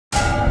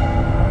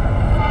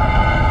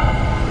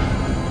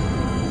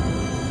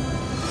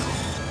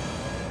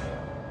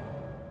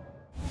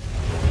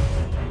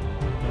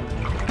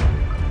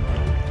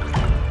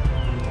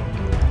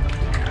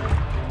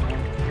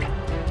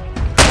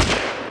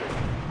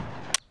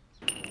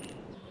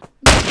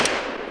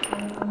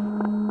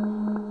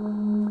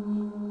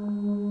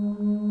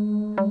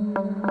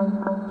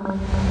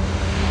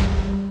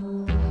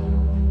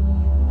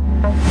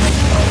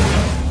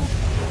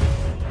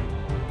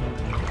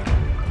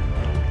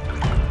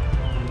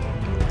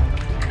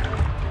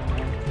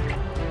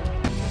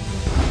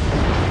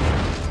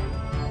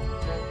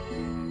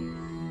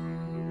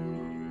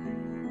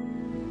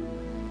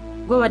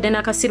wabadde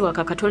n'akasirwa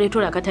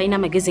kakatoletoola akatalina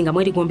magezi nga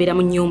mwerigombera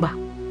mu nnyumba.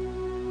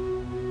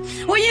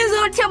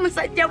 Oyinza otya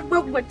musajja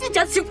gwe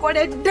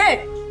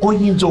tikyasikoledde?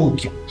 Oyinza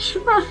otya?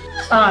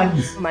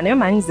 Ani? Naye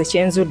manyize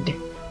kyenzudde.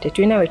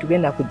 Tetulina we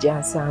tugenda kujja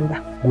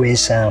nsamba. Gwe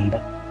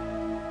nsamba.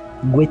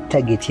 Gwe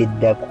tageti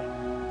eddako.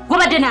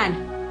 Gwabadde nani?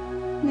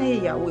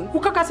 Naye yawe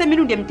kukakasa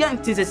emirundi emitya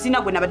nti nze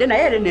sina gwe nabadde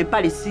naye era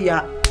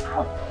n'empalisiya.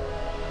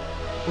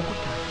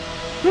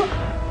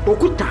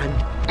 Okutani.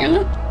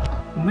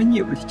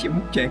 Omanyi buli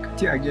kimu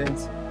kati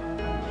agenzi.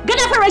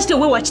 Genda fa right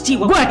away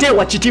wakitiibwa. Gwe ate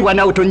wakitiibwa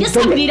nawe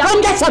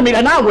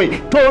tonjasamira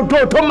nawe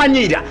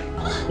tomanyira.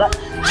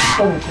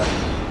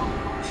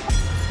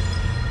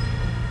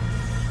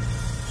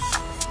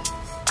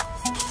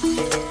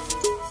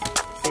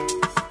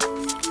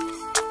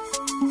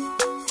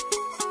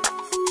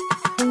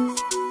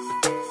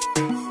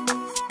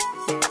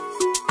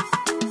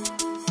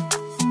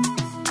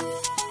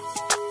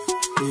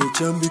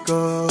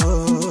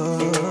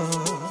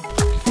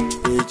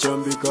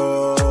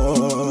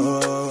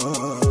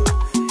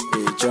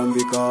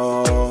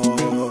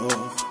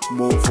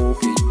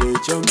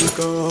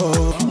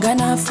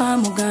 Ganafa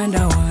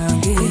muganda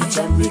wange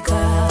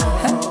Chambika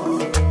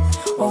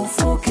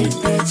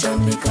Onfukidde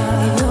Chambika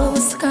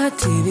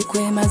Ebyobusikati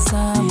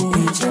bikwemazaamu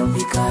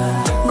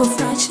Chambika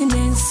Ngofaki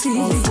n'ensi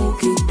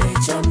Onfukidde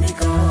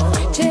Chambika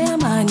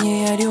Kyeyamaanyi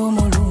eyali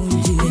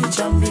omulungi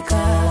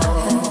Chambika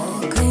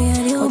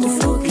Kayali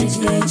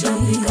omufukidde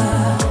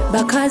Chambika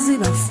Bakazi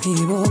baffe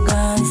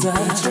boganza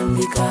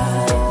Chambika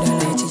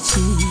Dala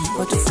kiki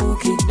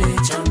otufukidde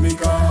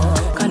Chambika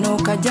Kano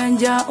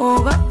kajanja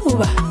oba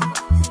uba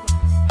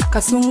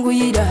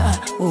Kasunguyira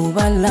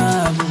oba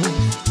laavu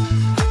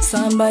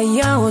Samba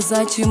yawo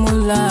za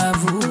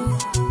kimulaavu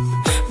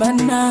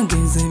Bannange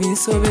nze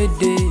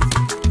binsobedde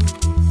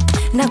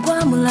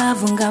Nagwa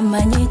mulaavu nga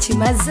mmanyi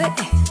kimaze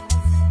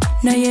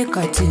Naye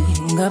kati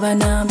nga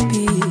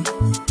banampi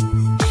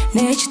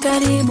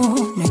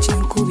N'ekitaliimu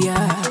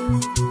nekinkubya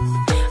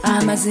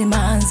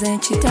Amazima nze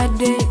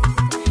nkitadde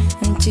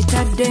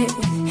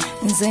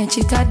Nze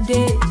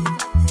nkitadde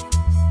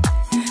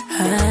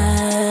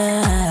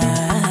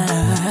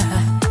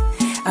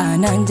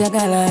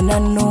Ananjagala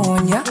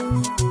nanoonya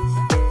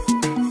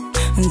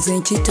Nze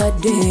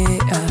nkitadde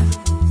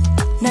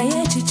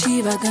Naye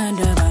kiki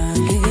baganda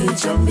bange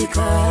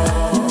Chambika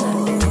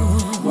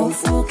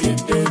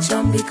Munfukidde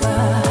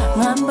Chambika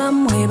Ngamba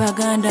mmwe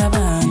baganda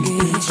bange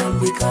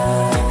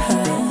Chambika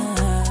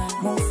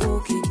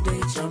Munfukidde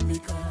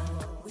Chambika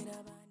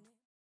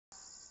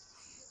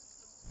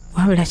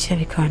Wabula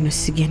kirabika wano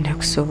sigenda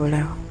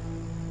kusobolawo.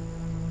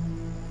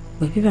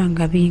 Bwe biba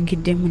nga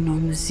biyingiddemu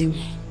n'omuzimu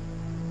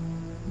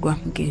gwa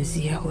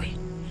mugenzi yawe.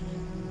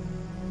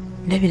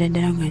 Ndabira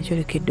ddala nga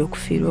njolekedde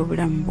okufiirwa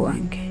obulamu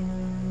bwange.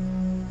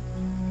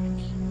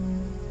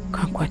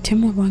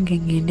 Kankwatemu obwange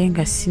ngende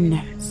nga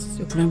sina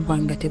obulamu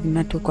bwange nga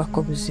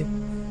tebunnatuukako buzibu.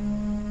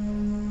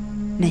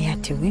 Naye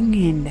ate we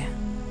ngenda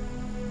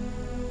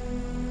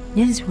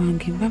nyenzi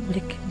wange mba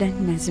mulekedde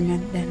ani mazima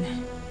ddala.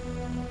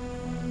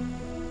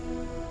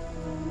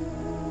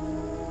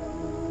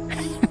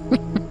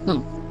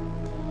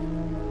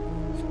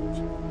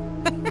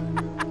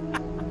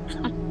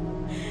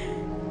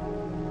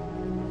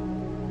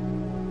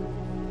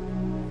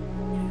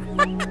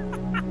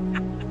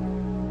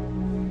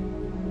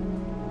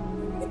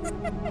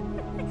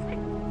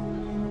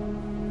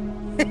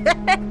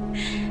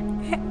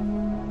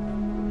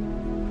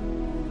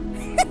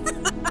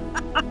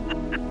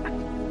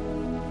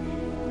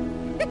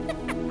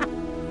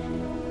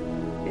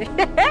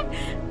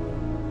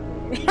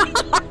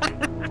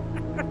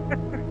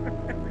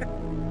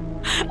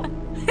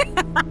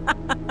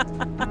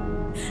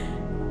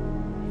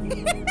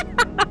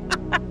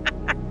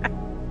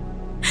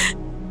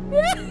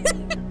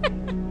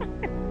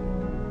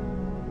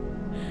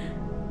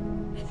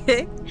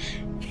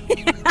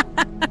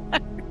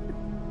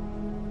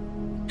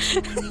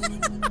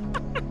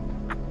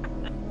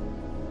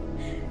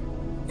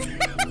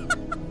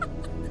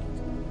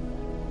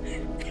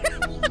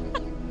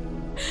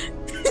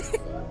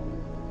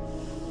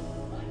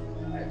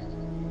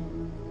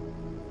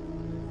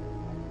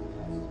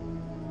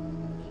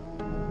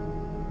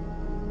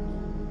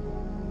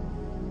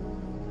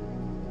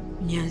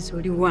 Nyanzi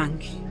oli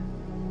wange.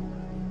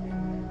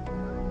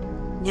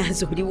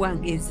 Nyanzi oli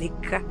wange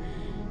nzekka.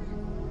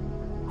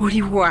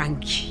 Oli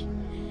wange.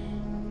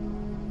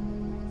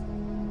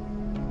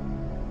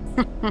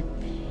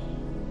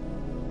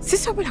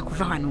 Sisobola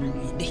kuva wano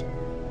ngende.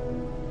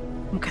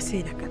 Mu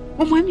kaseera kano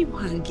omwami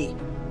wange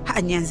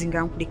Nyanzi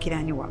nga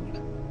nkulekeraani wamwe.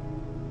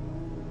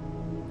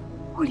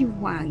 Oli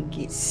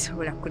wange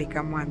sisobola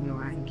kuleka mwami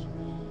wange.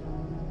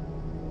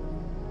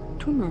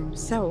 Tuno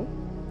omusawo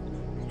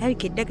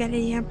alabika eddagala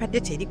lyampadde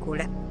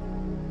terikola.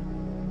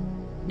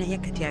 Naye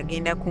kati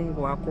agenda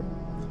kungwako.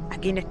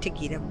 Agenda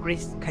tegeera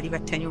Grace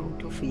kalibattanya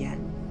omutuufu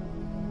yaani.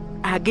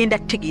 Agenda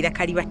tegeera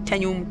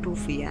kalibattanya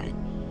omutuufu yaani.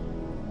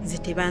 Nze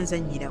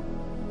tebanzanyirako.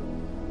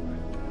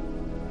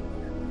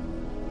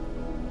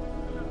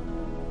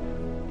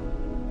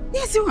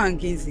 Nyanzi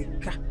wange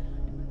nzekka.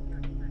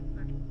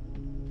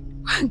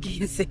 wange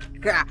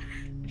nseka.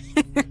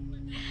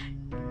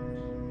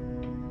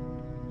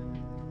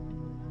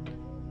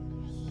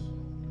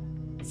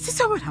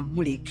 Sisobola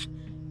muleka.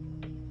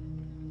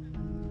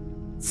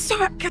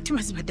 Sisobola kati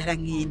mazima ddala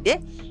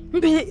ngende.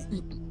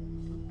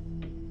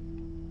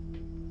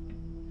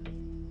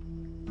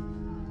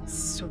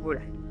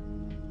 Sisobola.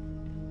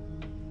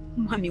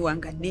 Mwami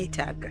wange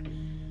neetaaga.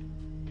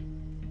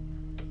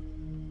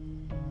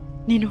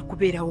 Nina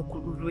okubeerawo ku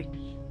lulwe.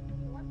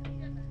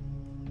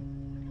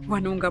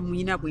 Wano nga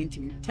muyina bwenti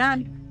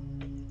mutaano.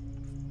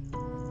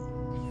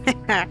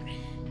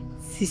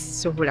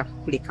 Sisobola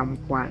kukuleka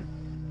mukwano.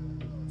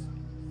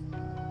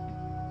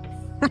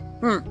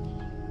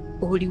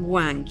 Oli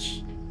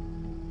wange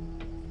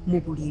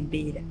mu buli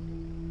mbeera.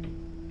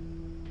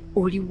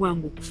 Oli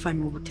wange okufa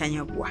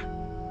n'obutanyagwa.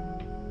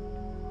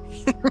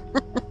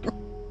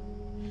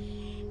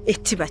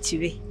 Ettiba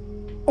kibe.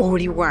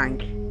 Oli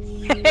wange.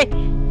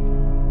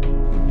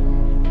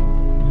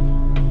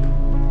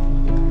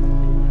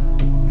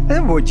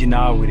 Boji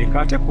naawe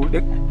leka ate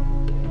kude.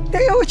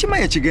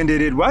 Okimanya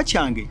ekigendererwa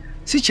kyange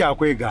si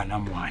kyakwegaana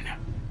mwana.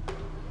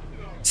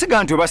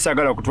 Siga nti oba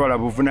sagala kutwala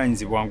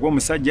buvunaanyizibwa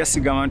ng'omusajja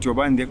sigamba nti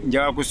oba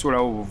njagala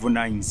kusuulawo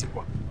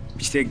obuvunaanyizibwa.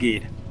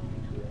 Kitegeera.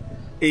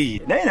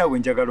 Naye naawe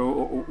njagala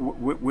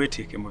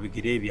weeteeke mu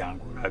bigere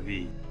byange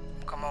olabe.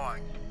 Mukama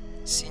wange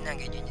sina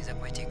ngeri nyiza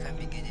kweteeka mu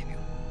bigere byo.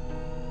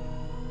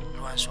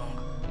 Lwa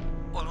nsonga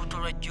olubuto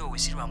lwa jjoowe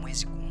si lwa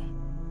mwezi gumu.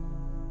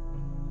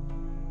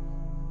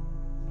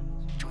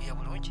 Tuya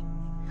bulungi.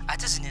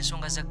 Ate zino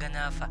ensonga za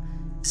ganaafa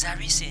za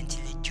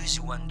recently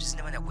juzi wano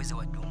tezinaba nakweza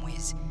wadde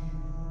omwezi.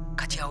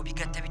 Kati awo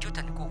bigatta bityo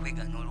otandika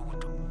okwegaana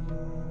olubuto.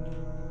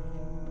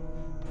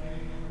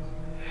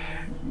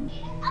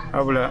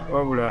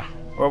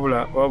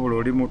 Wabula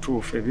oli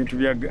mutuufu ebintu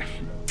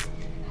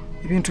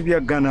bya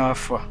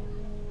ganaafa.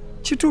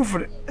 Kituufu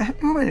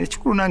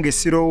ekikulu nange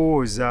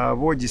sirowooza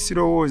Boji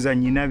sirowooza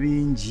nyina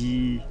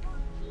bingi.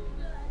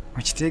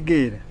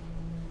 Okitegeera.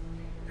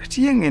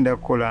 Kati ye ngenda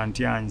kukola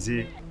ntya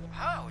nze?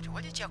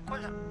 Tewali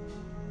kyakkola.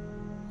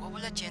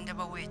 Wabula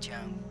kyendaba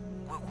weekyangu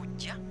gwe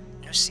kujja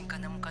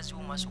n'osinkana mukazi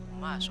wo maaso ku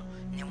maaso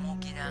ne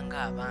mwogera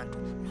ng'abantu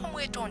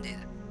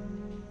n'omwetondera.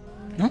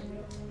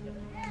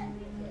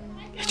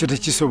 Ekyo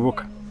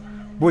tekisoboka.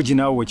 Boji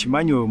naawe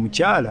okimanyi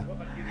omukyala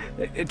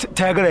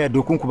tayagala yadde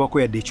okunkubako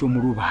yadde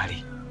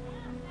ekyomulubaale.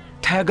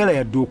 Tayagala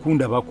yadde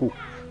okundabako.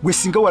 Gwe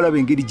singa walaba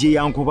engeri gye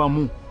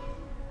yankubamu.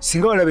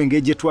 Singa walaba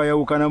engeri gye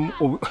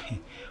twayawukanamu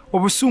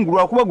obusungu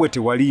lwakuba gwe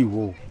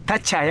tewaliiwo.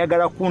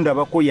 Takyayagala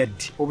kundabako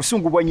yadde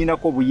obusungu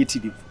bwanyinako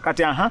obuyitirivu.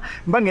 Kati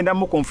mba ngenda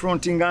mu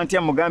confrontinga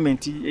ntya mugambe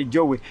nti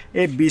ejjowe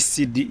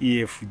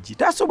ABCDEFG.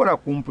 Tasobola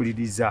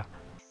kumpuliriza.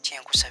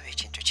 Kyenkusaba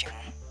ekintu kimu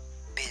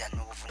beera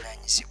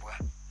n'obuvunaanyizibwa.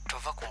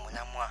 Tova ku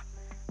mulamwa.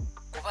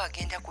 Kuba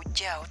agenda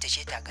kujjaawo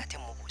tekyetaaga ate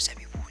mubuuza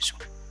bibuuzo.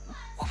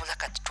 Wabula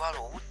kati twala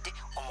obudde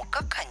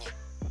omukakkanye.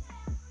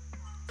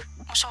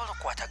 Musobola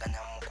okukwatagana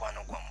mu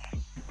mukwano gwammwe.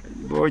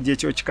 Boji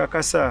ekyo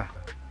kikakasa.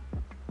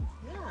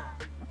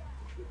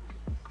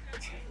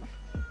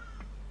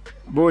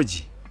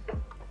 Boji.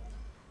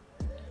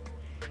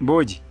 Yes,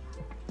 boss.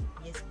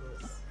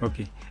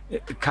 Okay.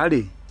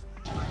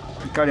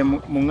 Kale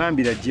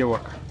mungambira gye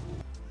waka.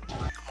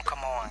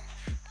 Mukama wange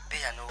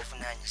beera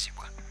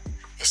n'obuvunaanyizibwa.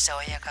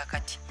 Essaawa ya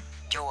kakati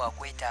gyo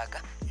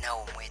waakwetaaga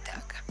naawe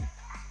omwetaaga.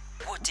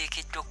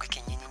 Gw'oteekeddwa gwe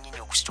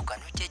kennyini okusituka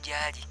n'ojja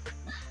gy'ali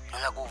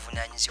n'olaga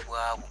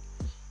obuvunaanyizibwa bwo.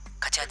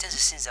 Kati ate nze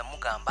sinza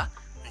mugamba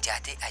nti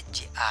ate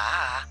ajje.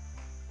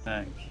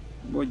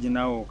 Boji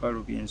naawe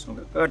okalubya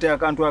ensonga. Kati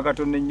akantu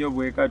akatono ennyo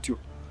bwe katyo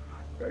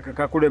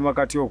kakulema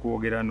kati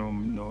okwogera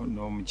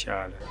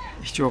n'omukyala.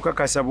 Ekyo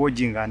kakasa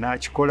Boji nga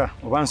naakikola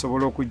oba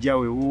nsobola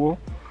okujjawo ewuwo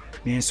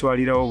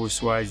n'enswalirawo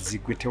obuswazi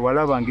gwe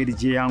tewalaba ngeri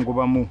gye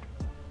yangobamu.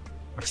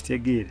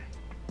 Okitegeera?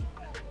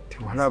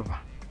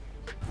 Tewalaba.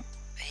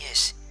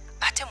 Yes,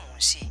 ate mu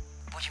nsi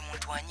buli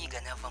muntu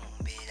anyiiga n'ava mu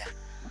mbeera.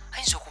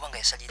 Ayinza okuba nga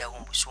yasalirawo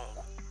mu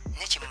busungu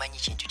n'ekimmanyi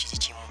kintu kiri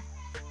kimu.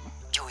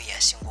 Gyowe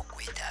yasinga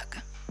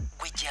okwetaaga.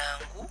 Gwe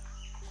jangu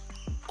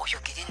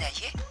oyogere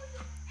naye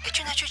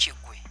ekyo nakyo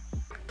kiggwe.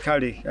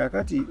 Kale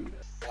kakati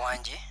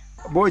wanje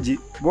Boji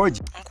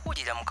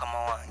nkuwulira mukama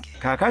wange.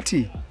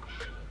 Kakati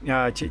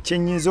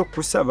kyenyinza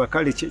okusaba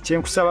kale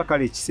kyenkusaba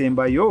kale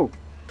kisembayo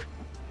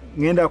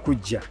ngenda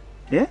kujja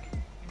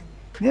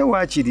naye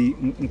waakiri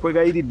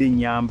nkwegayiridde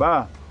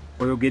ennyamba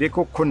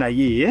oyogereko ko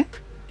naye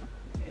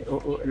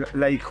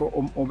like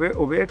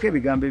obeeko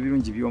ebigambo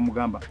ebirungi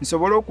by'omugamba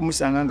nsobole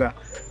okumusanga nga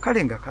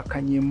kale nga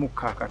kakanyemu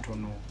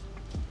kakatono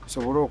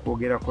nsobole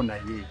okwogerako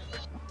naye.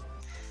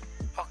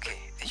 Okay,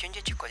 ekyo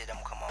nje kikolera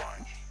mukama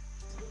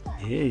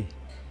wange.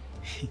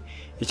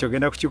 Ekyo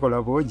genda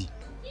kukikola Boji?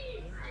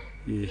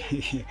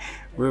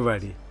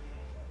 Webale.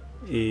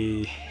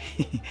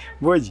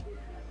 Boji?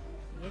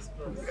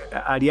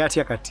 Ali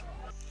atya kati?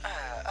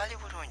 Ali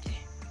bulungi,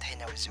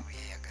 talina buzibu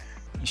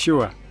yeeyagala.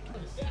 Sure.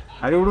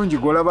 Ali bulungi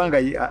gw'olaba nga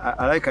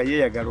alayika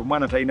yeeyagala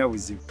omwana talina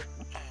buzibu.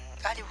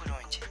 Ali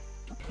bulungi.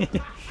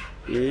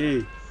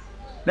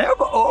 Naye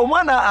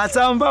omwana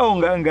asambawo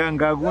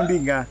ng'agundi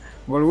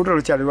Olubuto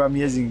lukyali lwa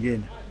myezi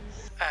ng'ena.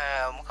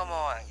 Mukama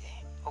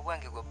wange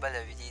obwange gwe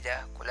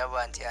balabirira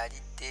kulaba nti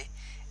alidde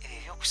ebyo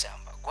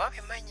ebyokusamba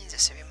gwabimanyi nze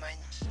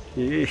sibimanyi.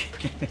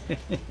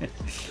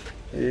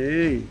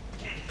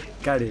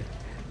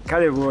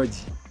 Kale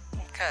Boji.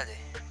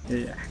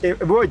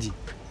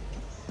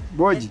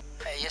 Boji.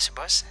 Yes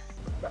boss.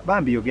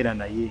 Bambi yogera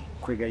naye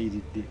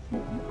kwegayiridde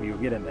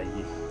yogera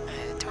naye.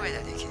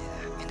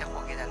 Teweeraliikirira ngenda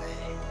kwogera naye.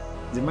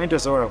 Nze manyi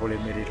tosobola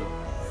kulemererwa.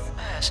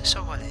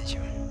 Sisobola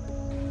ekyo.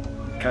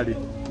 Kale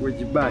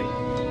Boji bye.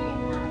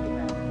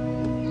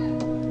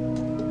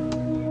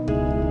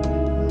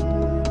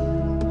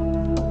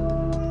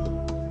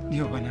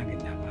 Niyo banange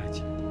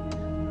nabaki.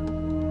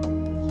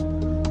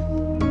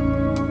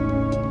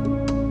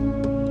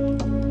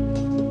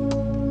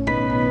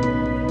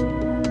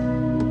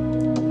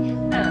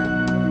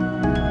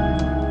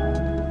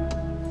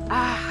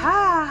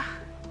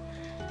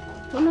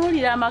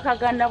 Tunuulira amaka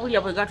ga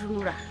Nabulya bwe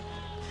gatunula.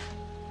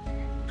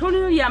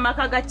 Tunuulira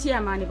amaka ga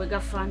chairman bwe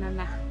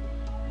gafaanana.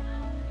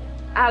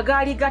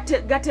 Agaali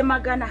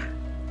gatemagana.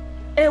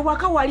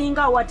 Ewaka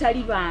walinga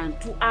awatali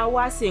bantu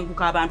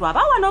awasenguka abantu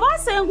abawano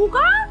basenguka.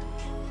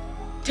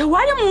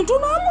 Tewali muntu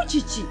n'omu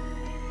kiki.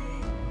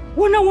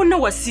 Wonna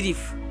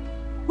wasirifu.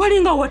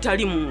 Walinga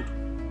awatali muntu.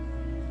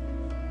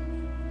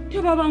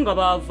 Tebabanga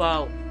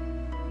baavaawo.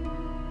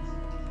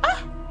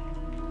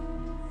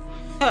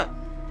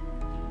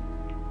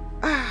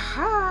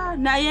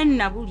 Naye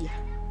Nabulya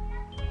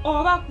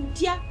oba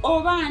kutya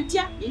oba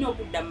ntya nina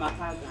okudda mu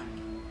maka gange.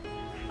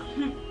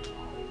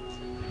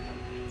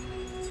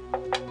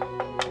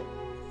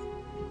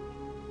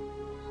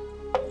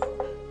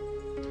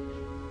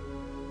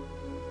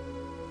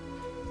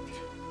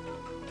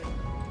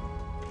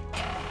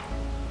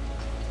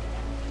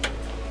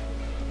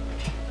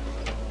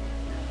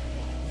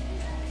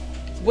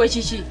 Gwe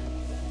kiki?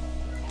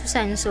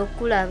 Tusanyusa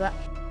okulaba.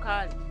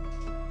 Kale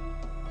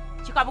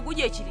kikabugu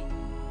gye kiri?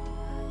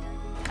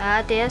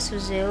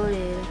 Teyasuzeewo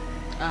leero.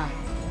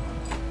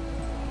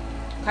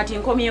 Kati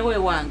nkomyewo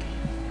ewange.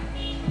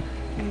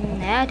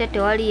 Naye ate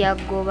tewali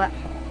yaggoba.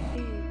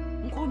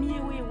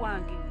 Nkomyewo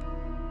ewange.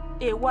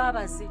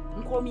 Ewaabaze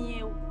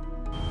nkomyewo.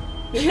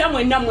 Era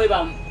mwenna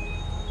mwebamu.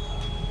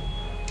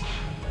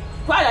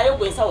 Twalayo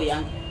gwe ensawo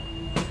yange.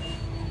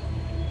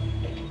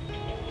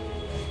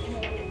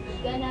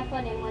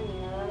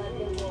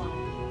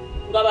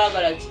 Nga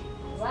baagala ki?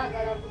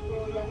 Baagala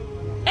kutunda.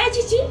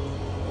 Ekiki?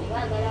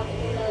 Baagala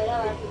kutunda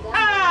era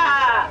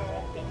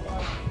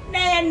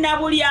naye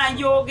Nabulya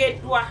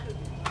njogeddwa.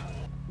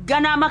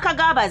 Gano amaka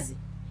g'abaze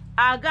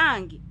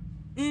agange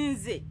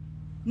nze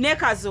ne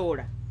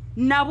Kazoola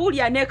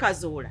Nabulya ne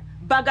Kazoola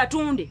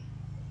bagatunde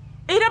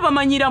era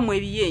bamanyiramu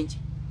ebiyenje.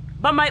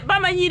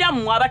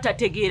 Bamanyiramu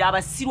abatategeera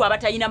abasiru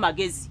abatalina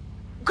magezi.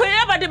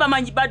 Kera badde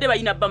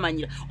balina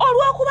bamanyira.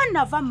 Olw'okuba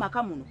nava mu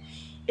maka muno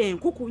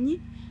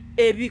enkukunyi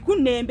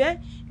ebikunembe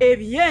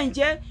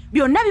ebiyenje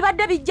byonna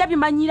bibadde bijja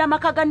bimanyira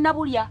maka ga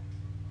Nabulya.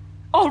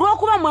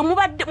 Olw'okuba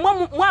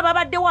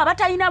mwababaddewo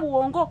abatalina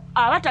buwongo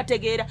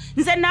abatategeera.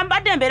 Nze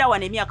nambadde mbeera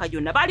wano emyaka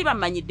gyonna baali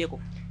bamanyiddeko.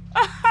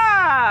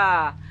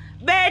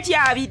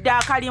 Beetyabidde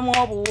akalimu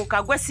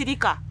obuwuka gwe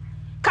sirika.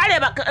 Kale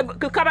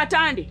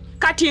kabatande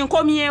kati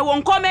nkomyewo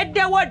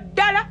nkomeddewo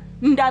ddala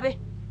ndabe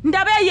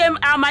ye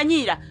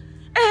amanyira.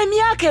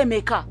 Emyaka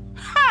emeka?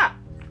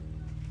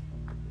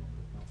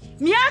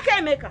 Myaka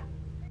emeka?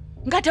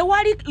 Nga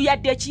tewali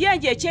yadde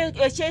ekiyenje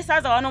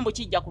ekyesaza wano mbu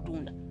kijja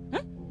kutunda.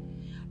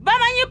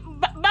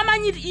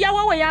 Bamanyi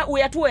yawe we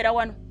yatuwera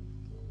wano.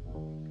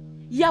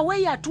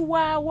 Yawe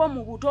yatuwaawo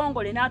mu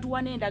butongole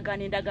n'atuwa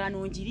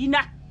n'endagaano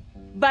njirina.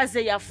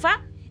 Baze yafa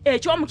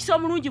eky'omukisa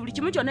omulungi buli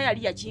kimu kyonna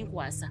yali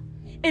yakinkwasa.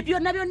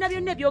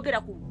 Byonna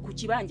byogera ku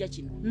kibanja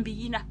kino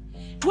mbiyina.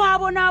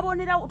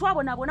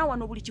 Twabonaabona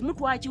wano buli kimu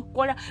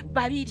twakikola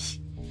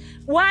babiri.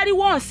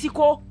 Waliwo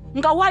nsiko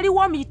nga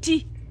waliwo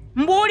miti.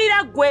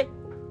 Mbuulira gwe.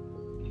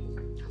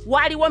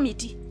 Waliwo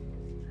miti.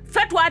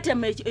 Ffe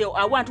twatema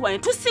awantu wano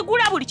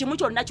tusigula buli kimu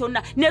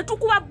kyonna ne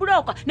tukuba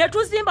buloka ne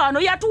tuzimba wano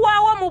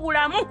yatuwaawo mu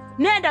bulamu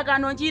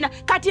n'endagaano njina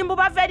kati mbu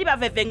bava eri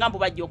baveve nga mbu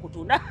bajja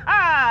okutunda.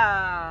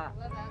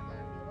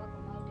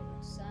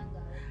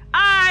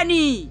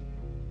 Ani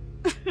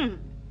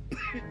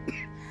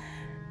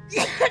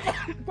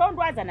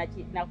tondwaza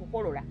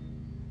nakukolola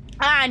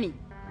ani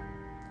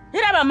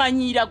era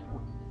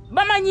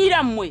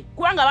bamanyira mmwe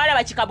kubanga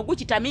balaba kikabugu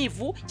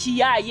kitamiivu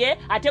kiyaye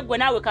ate gwe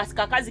naawe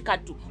kakazi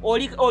kattu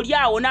oli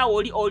awo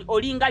naawe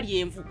olinga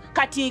lyenvu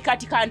kati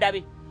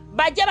kandabe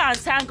bajja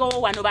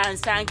bansangewo wano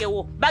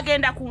bansangewo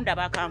bagenda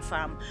kundaba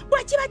akanfaamu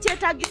bwekiba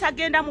kyetagisa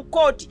genda mu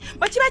kooti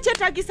bwekiba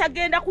kyetagisa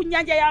genda ku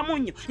nnyanja ya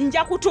munnyo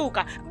nja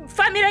kutuuka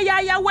famire ya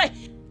yawe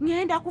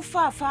ngenda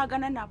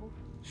kufaafaagana nabo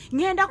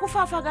ngenda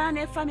kufaafagana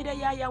ne famire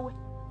ya yawe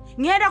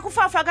ngenda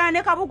kufaafagana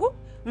ne kabugu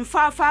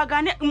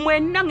nfaafaagane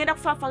mwenna ngenda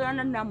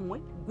kufaafagana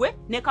nammwe gwe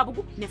ne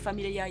kabugu ne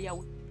famire ya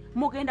yawe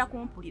mugenda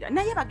kumpulira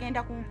naye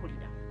bagenda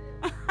kumpulira.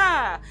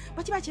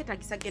 Bakiba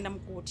kyetagisa genda mu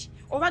kooti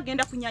oba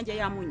genda ku nnyanja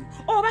ya munnyo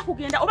oba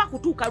kugenda oba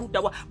kutuuka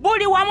luddawa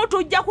buli wamu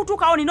tujja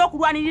kutuukawo nina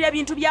okulwanirira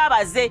ebintu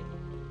byabaze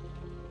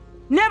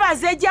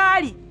nebaze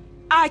gyali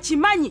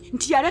akimanyi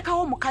nti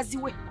yalekawo mukazi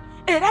we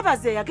era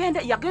baze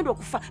yagenda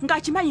okufa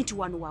ng'akimanyi nti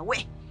wano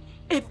wawe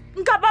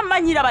nga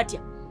bamanyira batya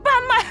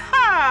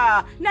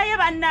naye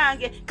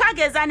bannange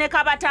kageza ne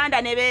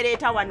kabatanda ne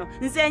beereeta wano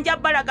nze nja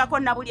balagako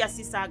na buli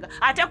asisaaga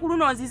ate ku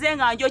luno nzize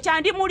nga njo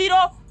kyandi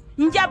muliro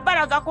nja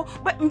balagako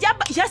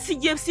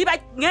yasije siba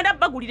ngenda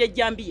bagulira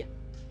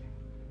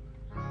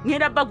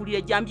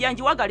ejjambiya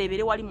njiwagala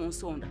ebere wali mu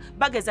nsonda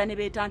bageza ne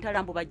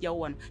beetantala mbu bajjawo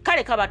wano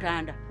kale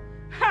kabatanda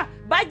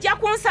bajja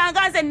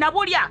kunsanga nze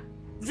nabulya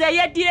ze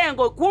yeddira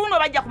engo ku luno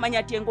bajja kumanya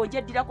ati engo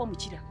njeddirako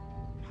mukira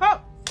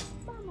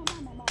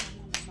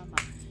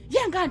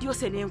yenga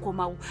ndyose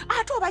n'enkomawo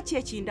ate oba ki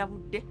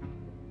ekindabudde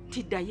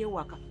tiddayo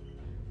ewaka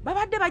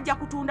babadde bajja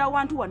kutunda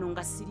wantu wano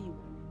nga siriiwo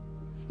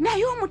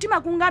naye omutima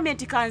gungambye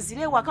nti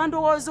kanzire ewaka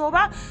ndowooza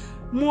oba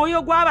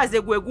mwoyo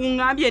gwabaze gwe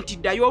gungambye nti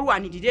ddayo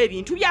olwanirira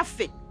ebintu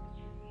byaffe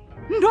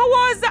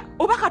ndowooza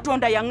oba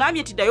katonda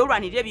yaŋŋambye nti ddayo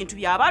olwanirira ebintu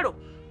byabalo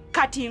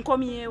kati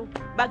nkomyewo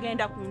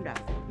bagenda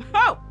kundaba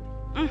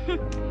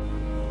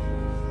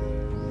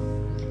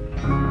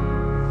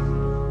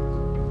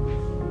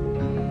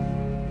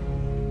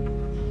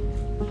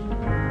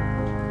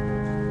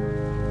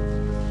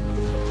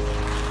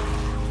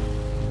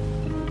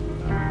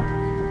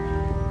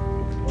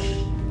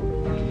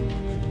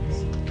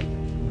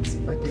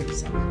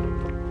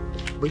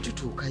bwe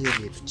tutuukayo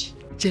bye tuti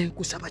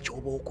kyenkusaba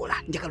ky'oba okola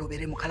njagala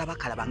obeere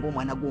mukalabakalaba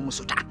ng'omwana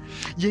gw'omusota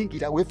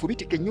yingira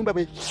weefubitike ennyumba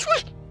bwe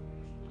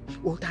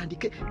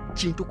otandike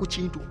kintu ku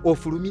kintu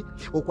ofulumye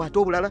okwate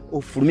obulala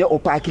ofulumye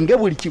opaakinge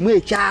buli kimu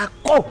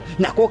ekyako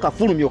nako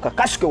okafulumye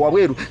okakasuke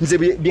wabweru nze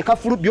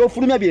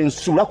byofulumya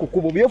byensula ku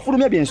kkubo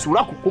byofulumya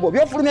byensula ku kkubo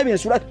byofulumya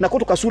byensula nako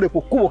tukasuule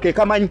ku kkubo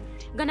kekamanyi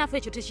nga naffe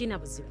ekyo tekirina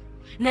buzibu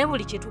naye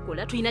buli kye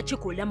tukola tulina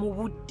kikola mu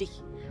budde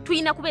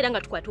tulina kubeera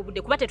nga tukwata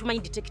obudde kuba tetumanyi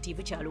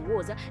detective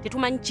kyalowooza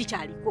tetumanyi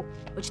kikyaliko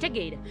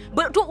okitegeera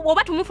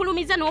oba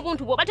tumufulumiza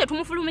n'obuntu bwe oba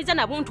tetumufulumiza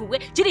na buntu bwe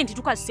kiri nti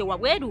tukasise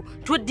wabweru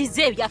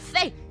tuddize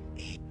ebyaffe.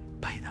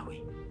 By the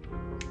way,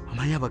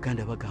 omanyi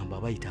abaganda bagamba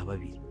abayita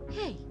ababiri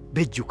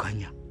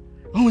bejjukanya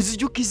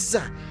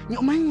onzijukiza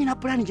omanyi nina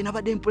pulaani gye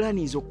nabadde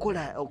mpulaaniza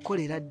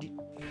okukolera ddi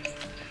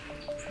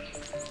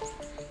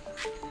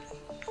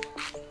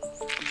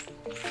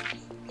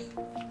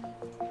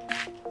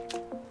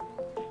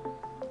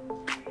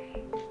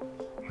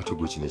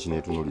gwe kino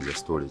ekineetunuuliza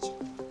storage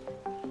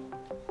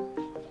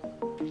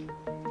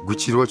gwe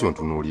kirwa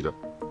kyontunuulira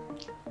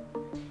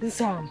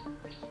nsamba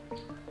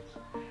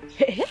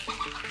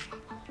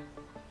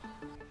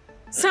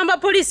samba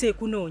poliisi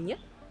ekunoonya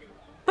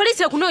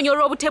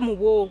olw'obutemu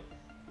bwo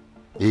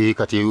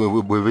kati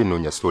bweva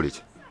enoonya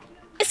storage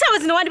essaawa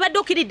zino wandibadde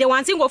okiridde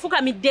wansi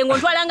ng'ofukamidde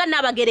ng'ontwalanga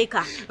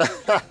n'abagereka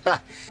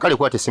kale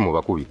kwata essimu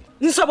bakubiri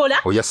nsobola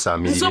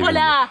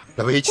nsobola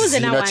laba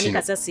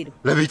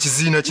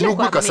ekiziina kino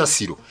gwe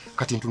kasasiro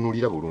kati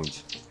ntunuulira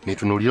bulungi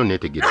netunuulira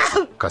netegera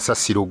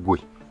kasasiro gwe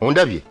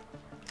ondabye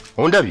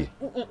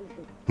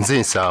nze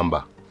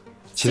nsamba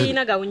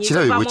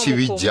kirabe bwe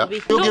kibijja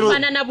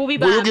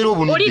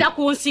olira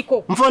ku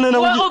nsiko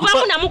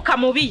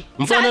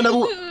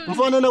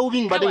nfaanana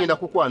bubi mbadde ngenda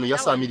kukwano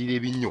yasaamirira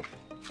ebinnyo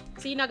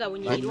sina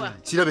gawunyirwa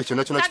kirabe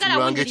kyonna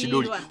kitunulanga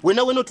ekidoli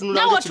wena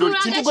otunulanga ekidoli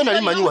kintu gwe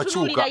nali manyi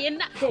wakyuka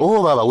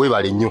baba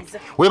webale nnyo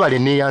webale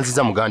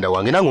neeyanziza muganda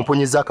wange nange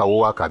omponyeza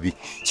akawoowo akabi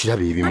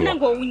kirabe ebimu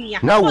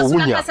naawe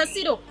owunya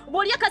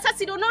bw'olya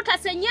kasasiro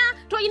n'otasenya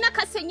toyina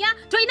kasenya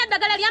toyina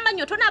ddagala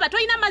ly'amannyo tonaaba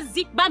toyina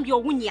mazzi bambi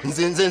owunya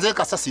nze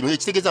kasasiro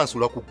ekitegeeza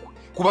nsula kuggwe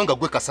kubanga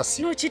gwe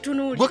kasasiro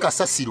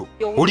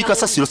oli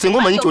kasasiro senga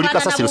omanyi nti oli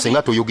kasasiro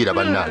senga toyogera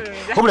bannange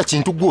wabula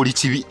kintu gwe oli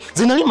kibi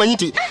nze nali manyi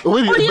nti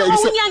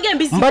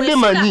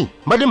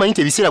mbadde manyi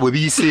nti ebiseera bwe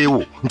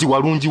biyiseewo nti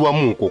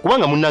walungiwamuuko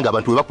kubanga munnange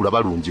abantu bwe bakula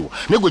balungiwa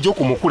naye gwe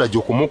gy'okumukula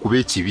gy'okoma okuba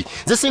ekibi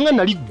nze senga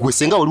nali ggwe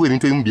senga waliwo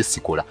ebintu ebimu bye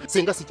sikola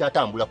senga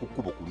sikyatambula ku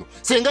kkubo kuno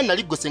senga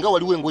nali ggwe senga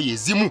waliwo engoye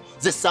ezimu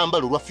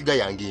zessambala olwa figa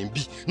yange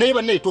embi naye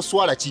bannaye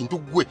toswala kintu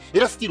ggwe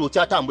era sitiri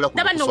okyatambula ku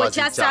nno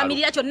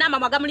wekyasaamirira kyonna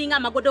amamwa gamulinga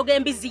amagodo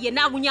g'embizi ye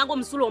naawunyanga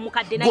omusula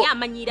omukadde naye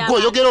amanyira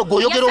gwe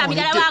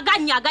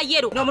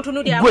agayero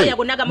n'omutunulira amoya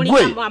gonna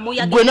gamulinga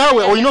amoya gwe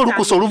naawe olina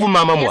olukusa oluvuma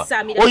amamwa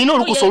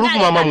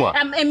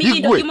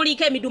emidindo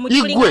gimuliko emidumu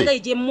gikulinganga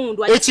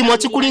egy'emmundu ekimwa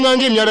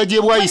kikulinganga emyala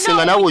gy'ebwayise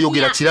nga naawe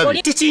oyogera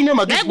kirabe tikirina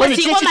magezi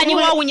singa omanyi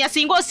woowunya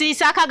singa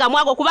osiisa akagamu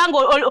ago kubanga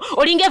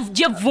olinga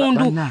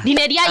gy'evvundu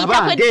lino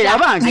eryayitako edda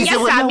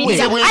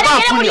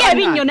alegere muli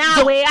ebinnyo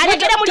naawe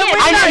alegere muli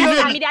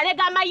ebinnyo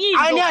alega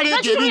amayinzo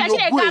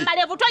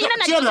toyina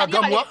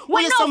nakisagamwa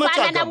wonna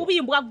ofaanana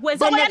bubimbwa ggwe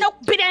nsobola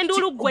n'okupira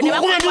enduulu ggwe ne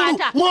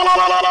bakukwata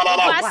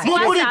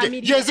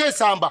mupulidde yenze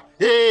ensamba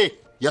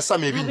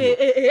yasama ebinnyo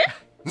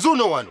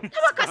nzuno wano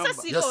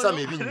yasama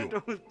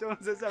ebinnyo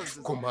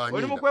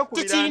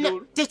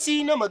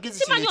tekirina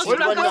magezi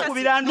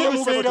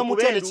nemubeera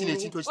mutya ne kino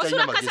ekintu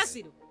ekitalina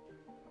magezi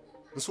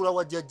nsula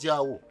wa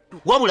jjajjaawo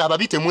wabula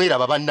ababite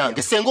mweraba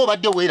bannange senga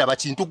obadde weeraba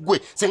kintu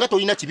gwe senga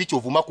tolina kibi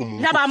kyovuma ku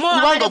muntu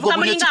kubanga gwe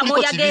mulinga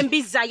moya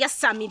gembiza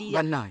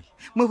yasamirira bannaye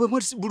mwe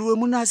buli we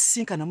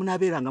munasisinkana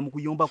munaabeeranga mu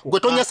kuyomba gwe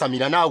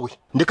tonyasamira naawe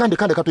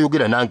ndeka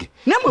toyogera nange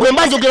bwe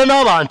mba njogera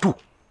n'abantu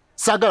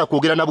saagala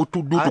kwogera na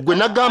butuddutu gwe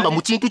nagamba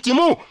mu kintu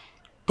kimu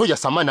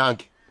toyasama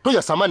nange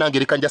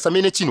leka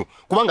njasame ne kino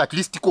kubanga at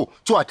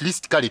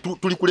least kale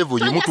tuli ku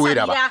level yemu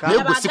tuweraba naye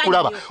gwe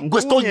sikulaba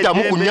gwe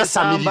tojjamu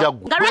kunyasamirira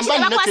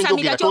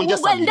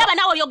gwe ndaba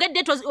nawe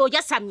oyogedde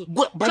oyasamye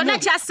kyonna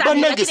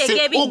kyasamira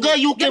kiregeebi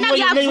ogayuke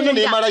mweyona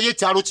neemalayo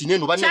ekyalo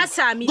kineno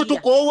gwe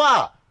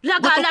tukoowa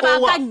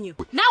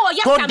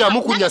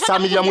toddamu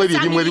kunyasamiriramu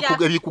ebirimu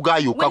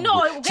ebikugayuka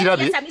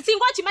kirabe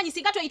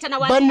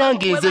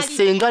bannange nze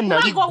senga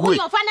nali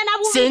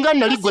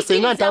gwe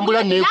senga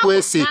ntambula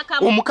neekwese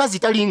omukazi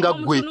talinga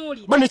gwe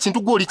bana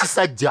ekintu gwe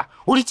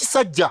oli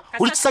kisajja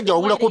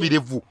wabulako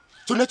birevu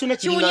kyonna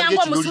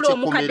kinyanga omusula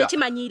omukadde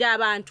kimanyiira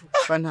abantu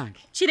banange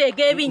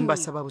kirega ebinnya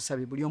mbasaba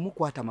busabi buli omu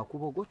kwata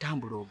makubo go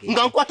tambula ogenda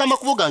nga nkwata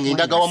makubo gange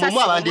ndagawa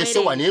mu abandeese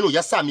wano eno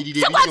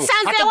yasamirira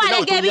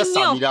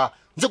ebinyo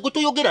nze gwe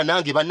toyogera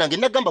nange bannange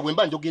nagamba bwe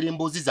mba njogera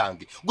emboozi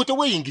zange gwe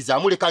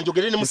teweyingizaamu leka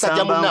njogere ne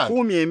musajja munnange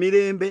nkuumye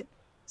emirembe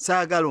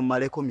saagala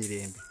ommaleko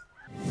mirembe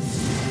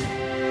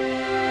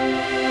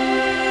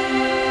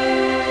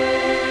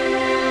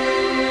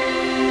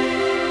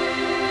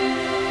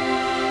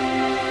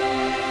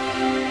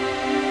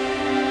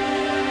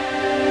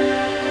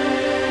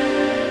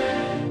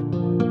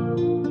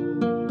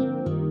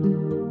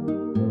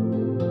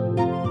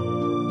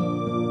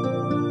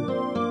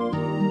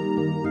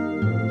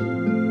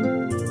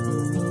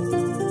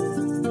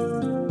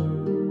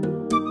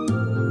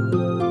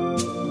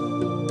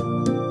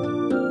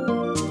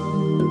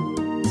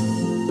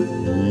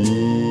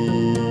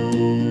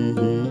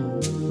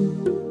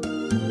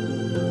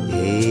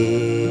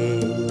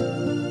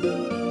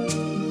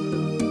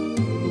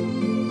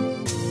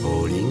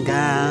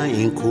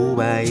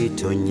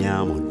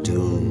Tonya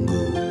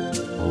mutungu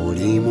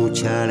oli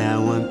mukyala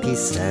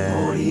wampisa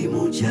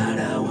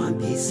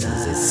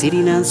nze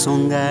sirina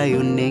nsonga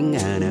yonna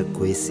eŋŋaana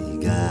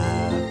kwesiga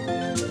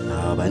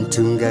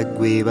abantu nga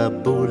gwe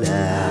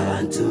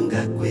babbula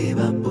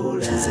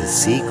nze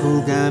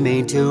sikugambe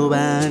nti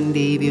oba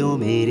ndi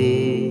byomere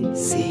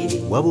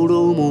wabula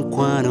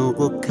omukwano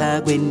gwokka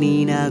gwe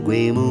nnina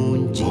gwe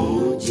mungi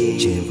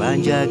kyenva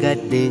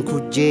njagadde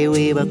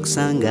nkugjewe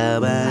bakusanga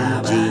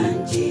bangi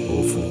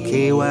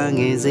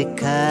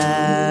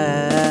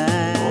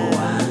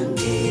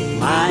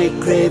My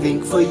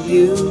craving for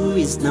you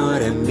is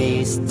not a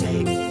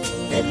mistake.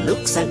 That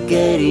looks I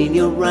get in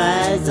your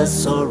eyes are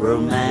so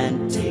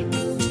romantic.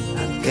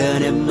 I'm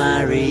gonna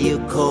marry you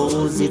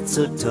cause it's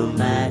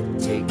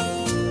automatic.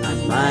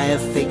 And my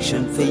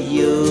affection for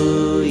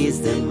you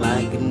is the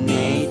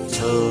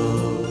magneto.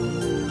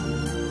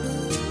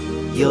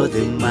 You're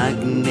the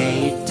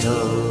magneto.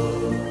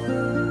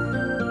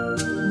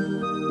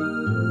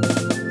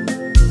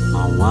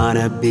 I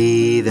wanna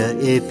be the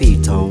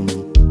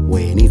epitome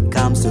when it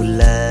comes to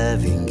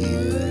loving you.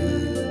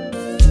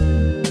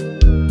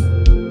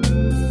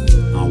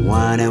 I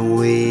wanna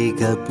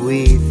wake up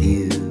with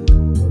you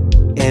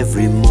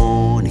every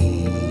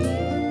morning.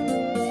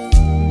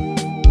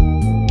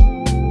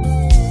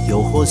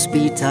 Your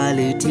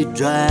hospitality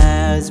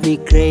drives me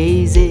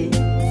crazy.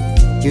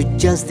 You're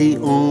just the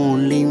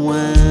only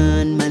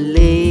one, my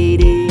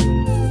lady.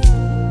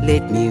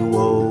 Let me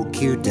walk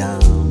you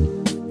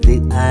down the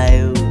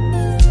aisle.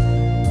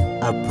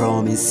 I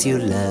promise you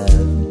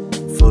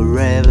love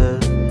forever.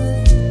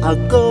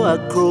 I'll go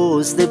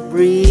across the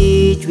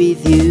bridge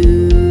with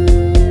you.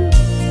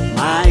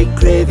 My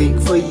craving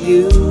for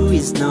you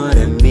is not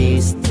a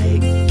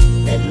mistake.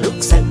 That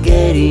looks I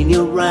get in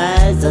your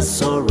eyes are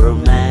so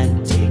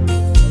romantic.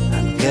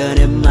 I'm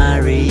gonna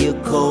marry you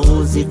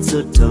cause it's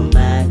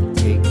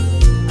automatic.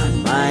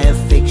 And my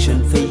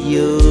affection for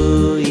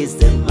you is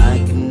the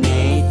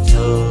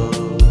magneto.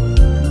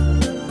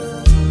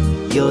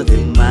 You're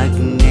the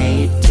magneto.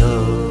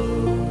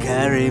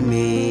 Carry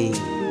me,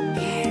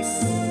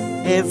 yes,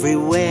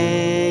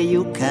 everywhere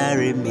you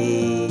carry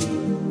me.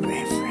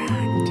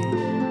 Reverend,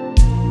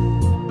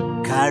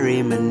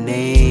 carry my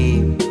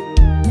name.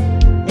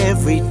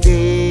 Every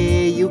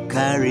day you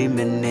carry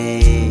my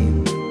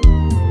name.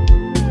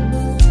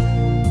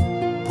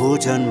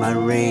 Put on my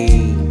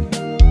ring.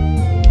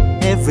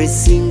 Every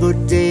single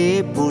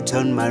day put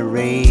on my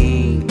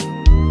ring.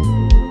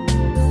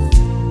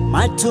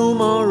 My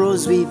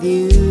tomorrow's with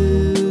you,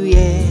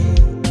 yeah.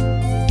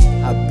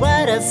 A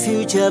brighter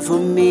future for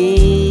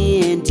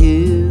me and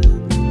you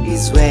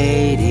is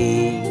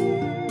waiting.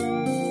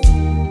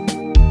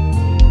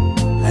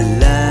 I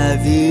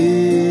love you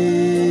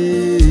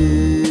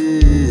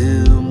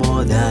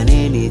more than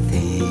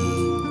anything.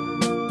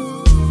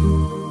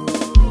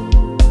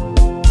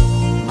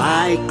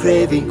 My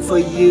craving for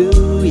you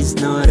is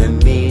not a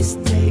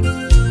mistake.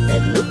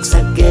 That looks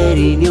I get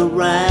in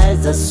your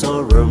eyes are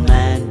so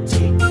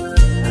romantic.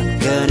 I'm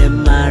gonna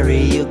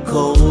marry you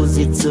cause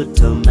it's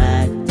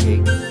automatic.